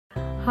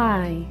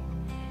Hi,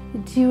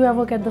 do you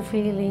ever get the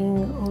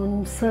feeling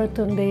on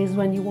certain days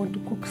when you want to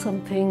cook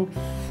something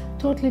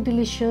totally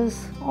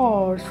delicious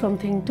or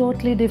something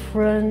totally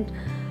different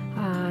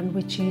and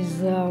which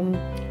is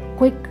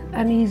quick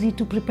and easy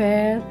to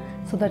prepare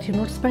so that you're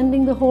not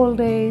spending the whole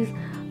days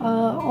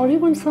or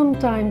even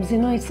sometimes,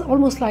 it's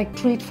almost like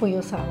treat for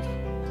yourself.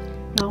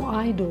 Now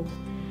I do,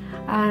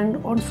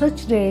 and on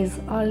such days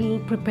I'll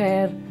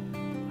prepare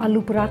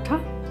Aloo Paratha.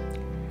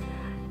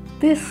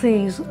 This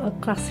is a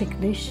classic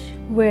dish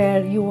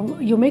where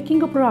you're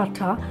making a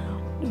paratha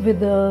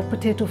with a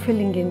potato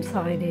filling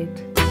inside it.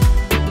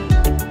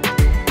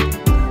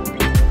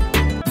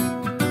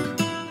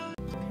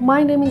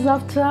 My name is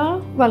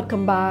Avtaars.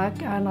 Welcome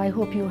back, and I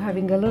hope you're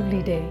having a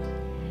lovely day.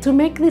 To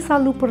make this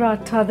Aloo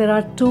Paratha, there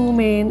are two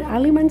main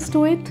elements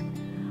to it.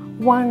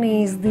 One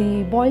is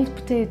the boiled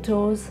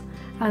potatoes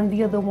and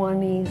the other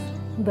one is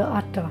the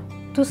atta.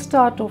 To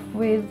start off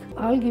with,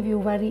 I'll give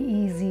you a very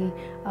easy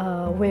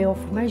way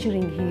of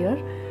measuring here.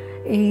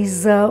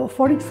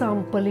 For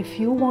example, if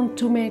you want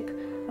to make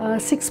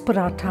 6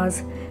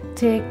 parathas,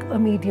 take a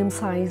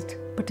medium-sized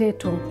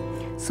potato.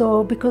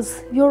 So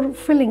because your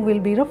filling will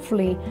be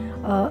roughly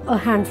a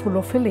handful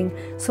of filling,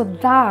 so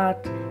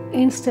that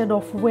instead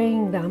of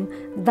weighing them,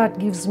 that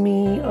gives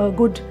me a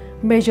good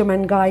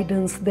measurement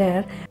guidance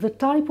there. The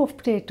type of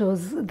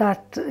potatoes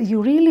that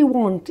you really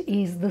want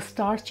is the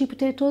starchy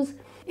potatoes.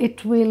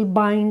 It will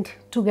bind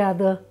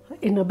together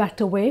in a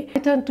better way. I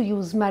tend to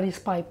use Mary's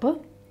Piper.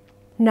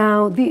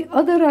 Now the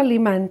other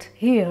element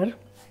here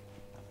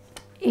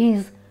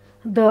is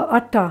the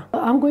atta.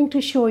 I'm going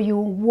to show you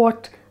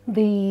what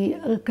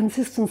the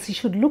consistency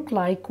should look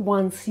like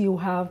once you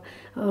have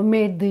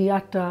made the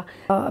atta.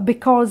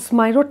 Because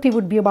my roti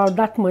would be about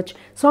that much,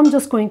 so I'm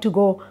just going to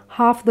go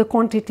half the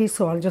quantity,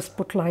 so I'll just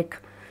put like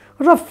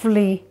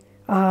roughly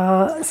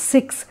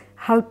 6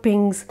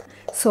 helpings,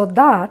 so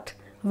that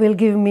will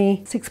give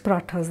me 6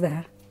 parathas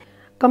there.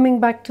 Coming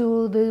back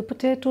to the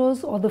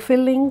potatoes or the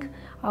filling,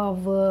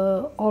 I've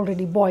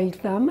already boiled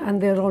them and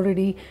they're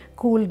already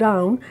cooled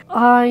down.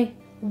 I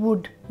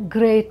would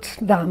grate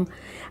them,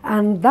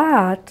 and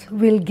that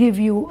will give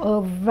you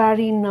a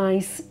very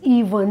nice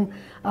even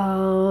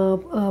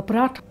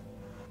paratha.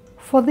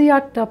 For the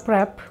atta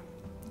prep,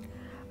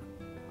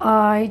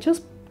 I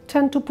just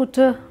tend to put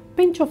a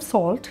pinch of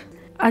salt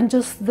and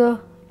just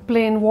the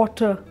plain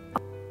water.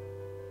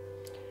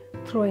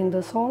 Throw in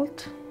the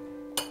salt,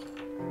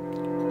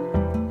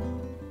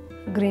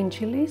 green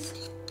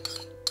chilies,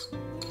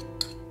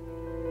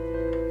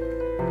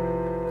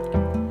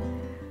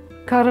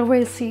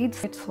 caraway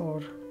seeds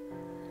or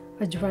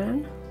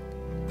ajwain,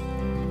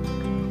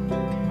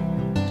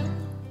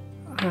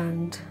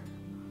 and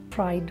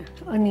fried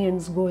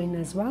onions go in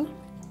as well.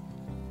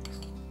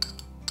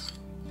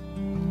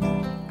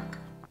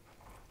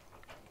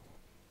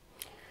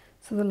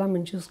 So the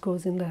lemon juice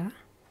goes in there.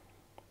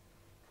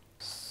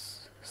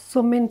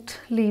 So mint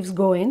leaves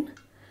go in,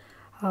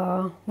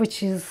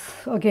 which is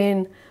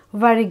again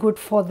very good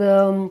for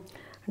the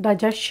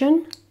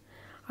digestion,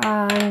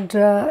 and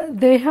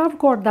they have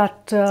got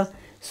that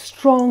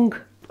strong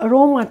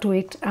aroma to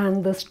it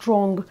and the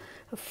strong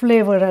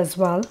flavor as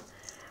well,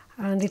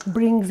 and it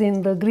brings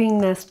in the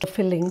greenness to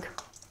filling.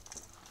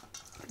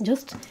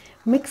 Just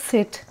mix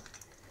it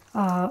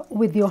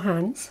with your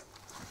hands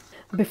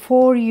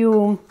before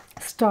you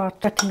start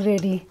getting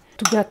ready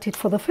to get it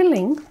for the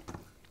filling.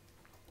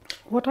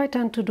 What I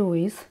tend to do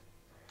is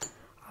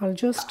I'll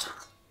just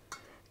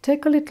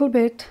take a little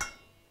bit.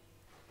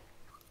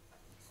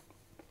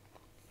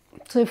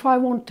 So if I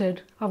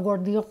wanted, I've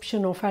got the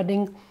option of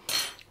adding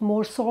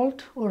more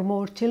salt or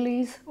more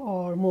chilies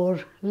or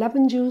more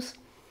lemon juice,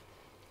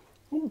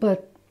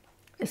 but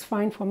it's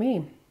fine for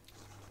me.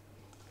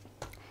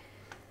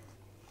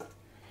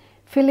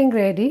 Filling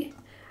ready,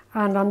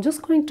 and I'm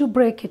just going to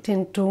break it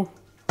into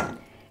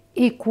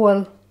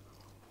equal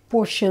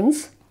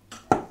portions.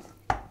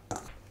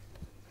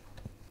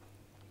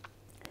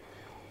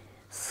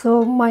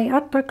 So my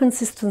atta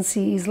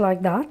consistency is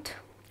like that.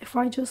 If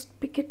I just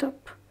pick it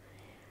up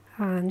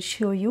and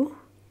show you,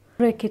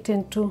 break it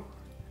into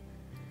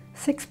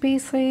 6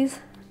 pieces.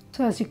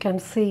 So as you can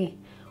see,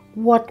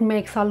 what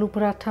makes Aloo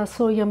Paratha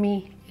so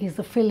yummy is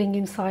the filling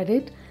inside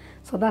it.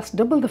 So that's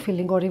double the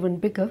filling or even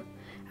bigger.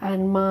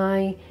 And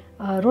my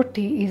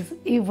roti is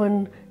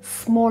even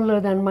smaller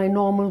than my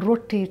normal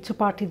roti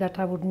chapati that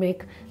I would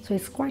make. So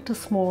it's quite a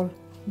small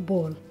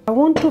bowl. I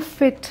want to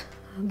fit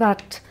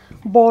that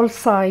ball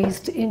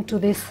sized into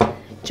this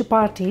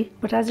chapati,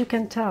 but as you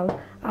can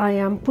tell, I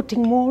am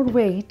putting more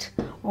weight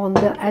on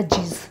the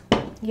edges.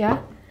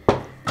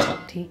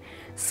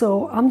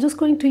 So I'm just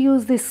going to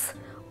use this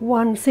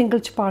one single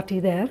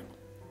chapati there,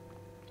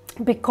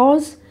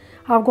 because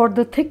I've got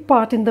the thick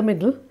part in the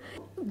middle.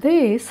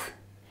 This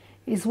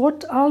is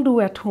what I'll do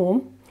at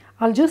home.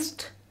 I'll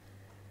just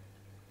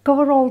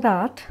cover all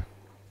that,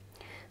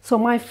 so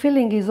my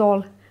filling is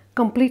all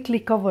completely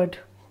covered.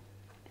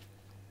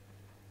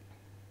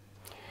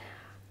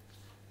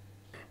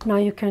 Now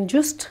you can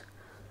just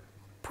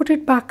put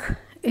it back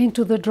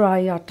into the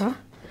dry atta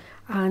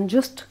and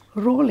just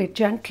roll it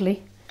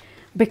gently.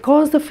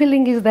 Because the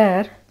filling is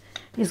there,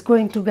 it's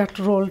going to get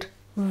rolled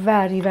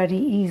very, very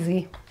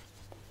easy.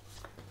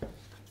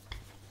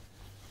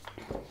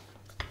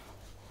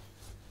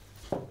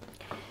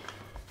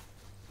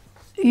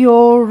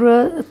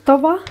 Your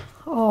tava,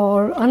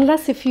 or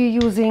unless if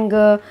you're using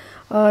a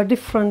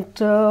different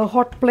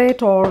hot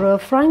plate or a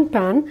frying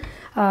pan,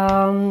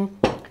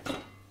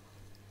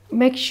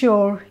 make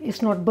sure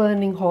it's not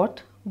burning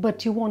hot,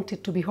 but you want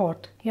it to be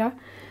hot. Yeah,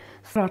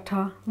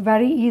 paratha,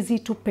 very easy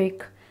to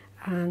pick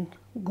and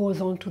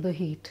goes on to the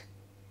heat.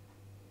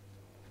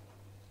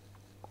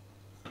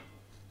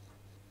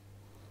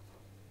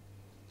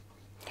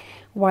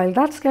 While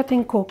that's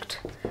getting cooked,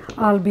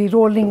 I'll be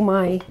rolling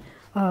my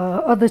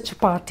other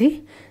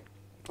chapati.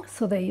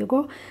 So there you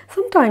go.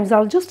 Sometimes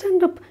I'll just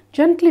end up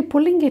gently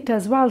pulling it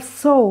as well,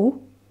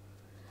 so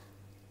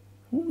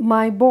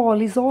my ball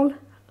is all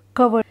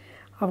covered.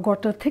 I've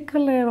got a thicker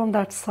layer on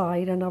that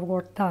side and I've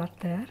got that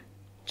there.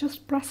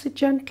 Just press it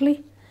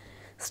gently,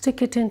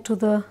 stick it into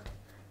the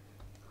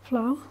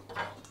flour.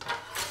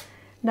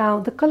 Now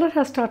the color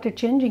has started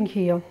changing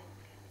here.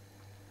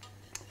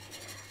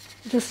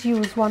 Just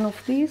use one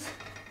of these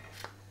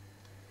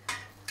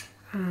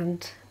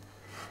and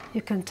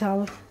you can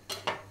tell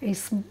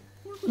it's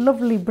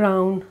lovely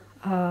brown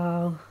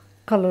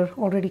color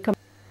already coming.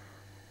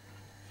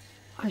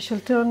 I shall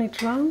turn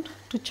it around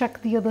to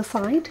check the other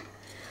side,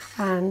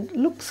 and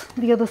looks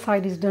the other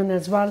side is done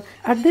as well.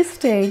 At this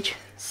stage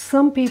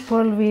some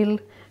people will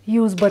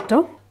use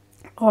butter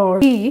or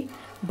ghee,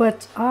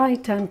 but I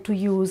tend to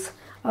use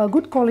a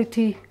good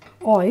quality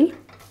oil.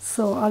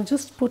 So I'll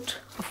just put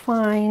a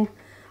fine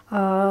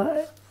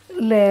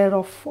layer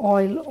of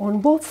oil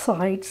on both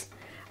sides,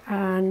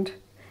 and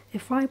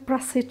if I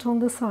press it on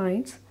the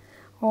sides,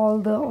 all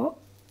the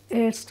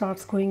air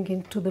starts going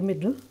into the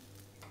middle.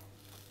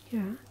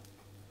 Yeah.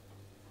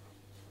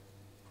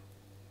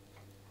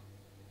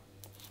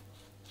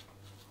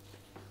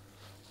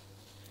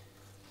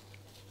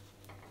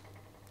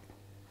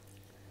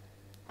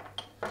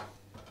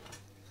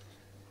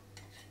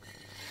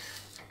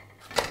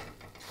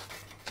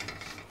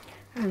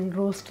 And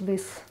roast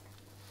this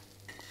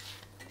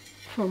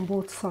from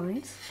both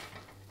sides.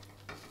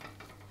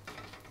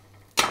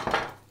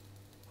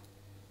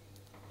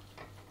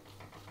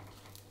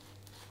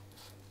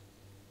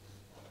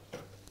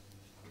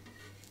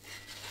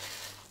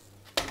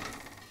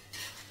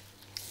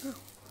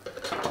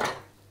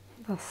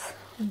 That's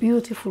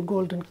beautiful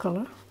golden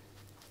color.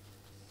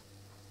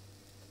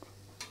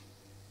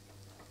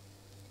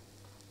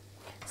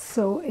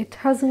 So it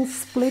hasn't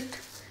split,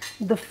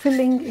 the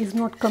filling is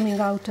not coming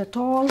out at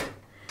all,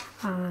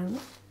 and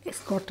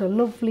it's got a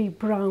lovely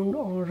brown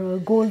or a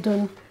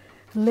golden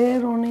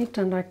layer on it,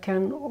 and I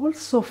can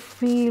also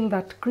feel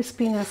that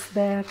crispiness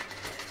there.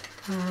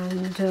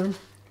 And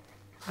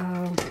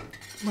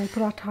my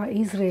paratha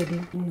is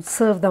ready.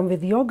 Serve them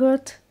with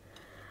yogurt,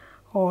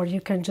 or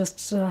you can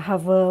just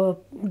have a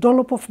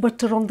dollop of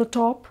butter on the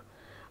top,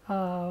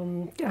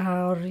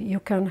 or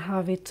you can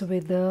have it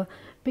with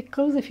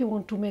pickles if you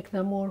want to make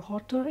them more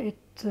hotter. It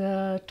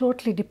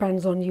totally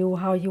depends on you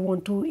how you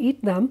want to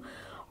eat them,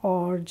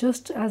 or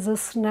just as a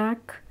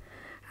snack,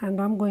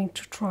 and I'm going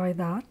to try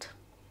that.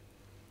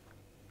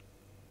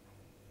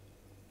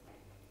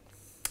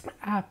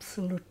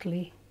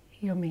 Absolutely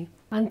yummy.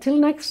 Until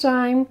next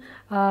time,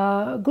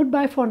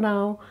 goodbye for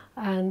now,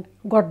 and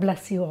God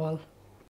bless you all.